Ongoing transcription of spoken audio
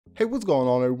Hey, what's going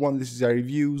on everyone, this is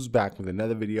Reviews back with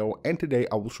another video, and today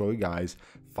I will show you guys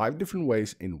 5 different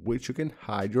ways in which you can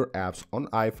hide your apps on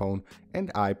iPhone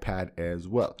and iPad as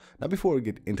well. Now before we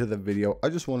get into the video, I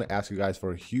just want to ask you guys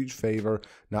for a huge favor.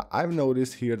 Now I've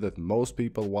noticed here that most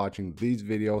people watching these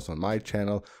videos on my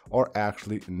channel are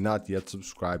actually not yet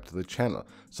subscribed to the channel.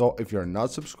 So if you're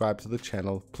not subscribed to the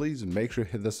channel, please make sure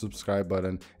to hit the subscribe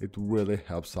button. It really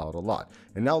helps out a lot.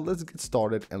 And now let's get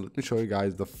started, and let me show you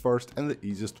guys the first and the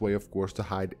easiest way, of course, to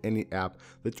hide any app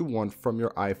that you want from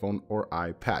your iPhone or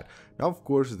iPad. Now of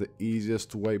course the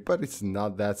easiest way, but it's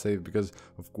not that safe, because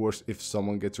of course if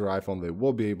someone gets your iPhone, they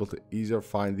will be able to easier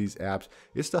find these apps,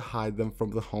 is to hide them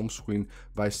from the home screen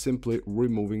by simply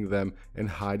removing them and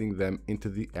hiding them into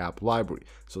the app library.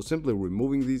 So simply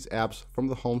removing these apps from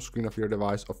the home screen of your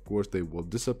device, of course they will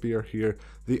disappear here,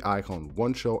 the icon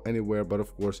won't show anywhere, but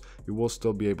of course you will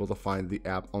still be able to find the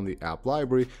app on the app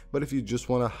library. But if you just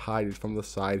want to hide it from the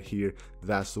side here,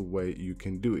 that's the way you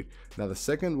can do it. Now the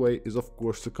second way is of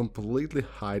course to completely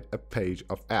hide a page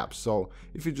of apps. So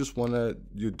if you just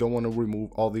don't want to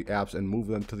remove all the apps and move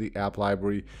them to the app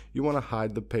library, you want to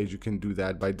hide the page, you can do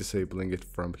that by disabling it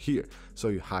from here. So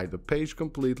you hide the page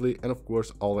completely, and of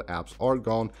course all the apps are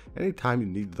gone. Anytime you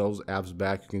need those apps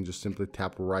back, you can just simply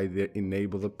tap right there,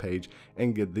 enable the page,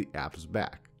 and get the apps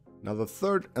back. Now the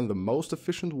third and the most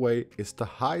efficient way is to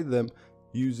hide them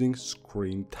using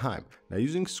screen time. Now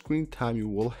using screen time, you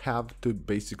will have to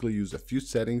basically use a few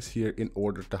settings here in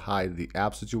order to hide the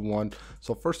apps that you want.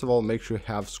 So first of all, make sure you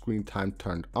have screen time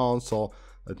turned on. So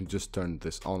let me just turn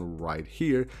this on right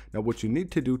here. Now what you need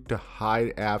to do to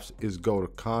hide apps is go to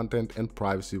content and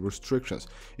privacy restrictions.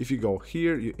 If you go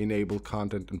here, you enable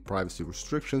content and privacy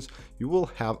restrictions, you will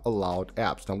have allowed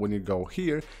apps. Now when you go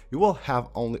here, you will have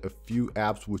only a few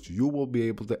apps which you will be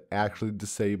able to actually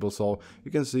disable. So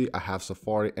you can see I have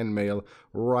Safari and Mail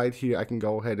right here. I can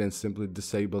go ahead and simply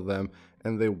disable them,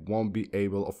 and they won't be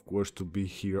able, of course, to be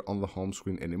here on the home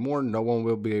screen anymore. No one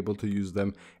will be able to use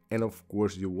them, and of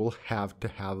course you will have to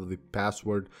have the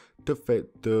password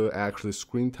to actually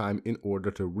screen time in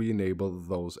order to re-enable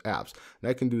those apps. And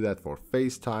I can do that for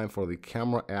FaceTime, for the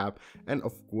camera app, and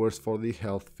of course for the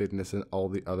health, fitness, and all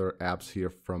the other apps here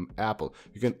from Apple.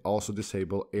 You can also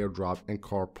disable AirDrop and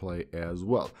CarPlay as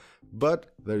well.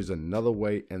 But there's another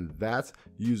way, and that's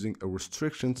using a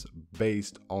restrictions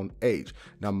based on age.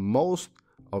 Now most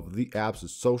of the apps, the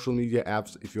social media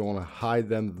apps, if you want to hide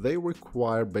them, they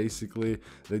require basically,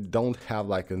 they don't have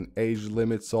like an age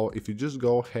limit. So if you just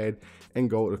go ahead and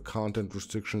go to content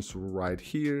restrictions right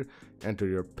here, enter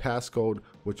your passcode,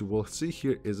 what you will see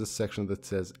here is a section that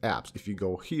says apps. If you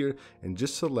go here and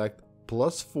just select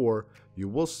 +4, you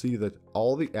will see that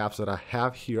all the apps that I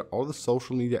have here, all the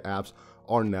social media apps,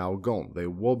 are now gone. They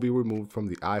will be removed from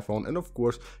the iPhone, and of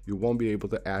course you won't be able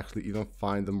to actually even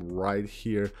find them right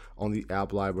here on the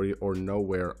app library or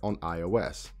nowhere on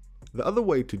iOS. The other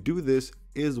way to do this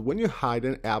is when you hide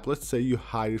an app, let's say you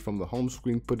hide it from the home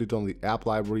screen, put it on the app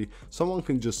library, someone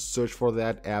can just search for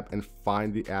that app and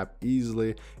find the app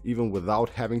easily, even without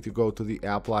having to go to the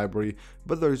app library.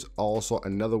 But there's also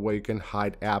another way you can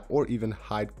hide app or even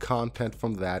hide content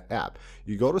from that app.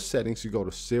 You go to settings, you go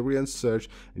to Siri and search,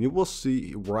 and you will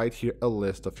see right here a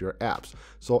list of your apps.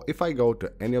 So if I go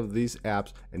to any of these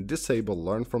apps and disable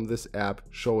learn from this app,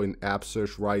 showing app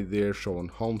search right there, showing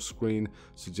home screen,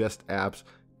 suggest apps,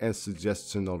 and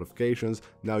suggestion notifications,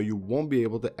 now you won't be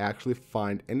able to actually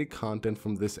find any content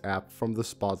from this app from the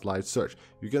spotlight search.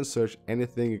 You can search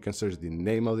anything, you can search the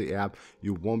name of the app,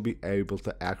 you won't be able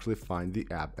to actually find the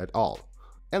app at all.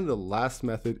 And the last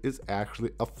method is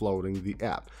actually uploading the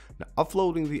app. Now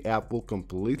uploading the app will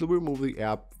completely remove the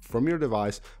app from your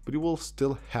device, but you will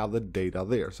still have the data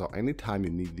there. So anytime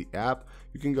you need the app,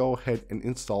 you can go ahead and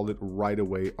install it right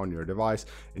away on your device,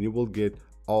 and you will get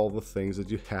all the things that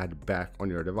you had back on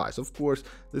your device. Of course,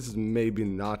 this is maybe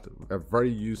not very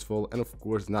useful, and of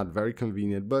course not very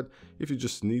convenient, but if you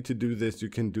just need to do this, you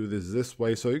can do this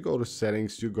way. So you go to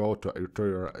settings, you go to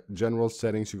your general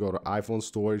settings, you go to iPhone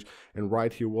storage, and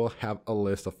right here we'll have a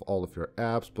list of all of your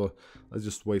apps. But let's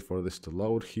just wait for this to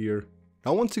load here.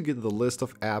 Now once you get the list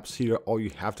of apps here, all you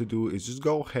have to do is just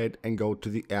go ahead and go to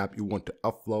the app you want to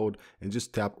upload and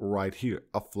just tap right here,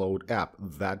 upload app.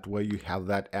 That way you have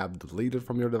that app deleted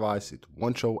from your device. It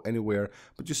won't show anywhere,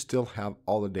 but you still have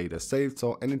all the data saved.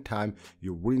 So anytime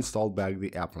you reinstall back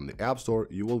the app from the App Store,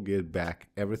 you will get back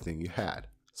everything you had.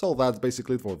 So that's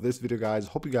basically it for this video, guys.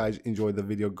 Hope you guys enjoyed the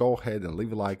video. Go ahead and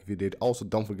leave a like if you did. Also,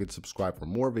 don't forget to subscribe for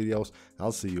more videos.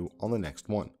 I'll see you on the next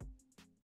one.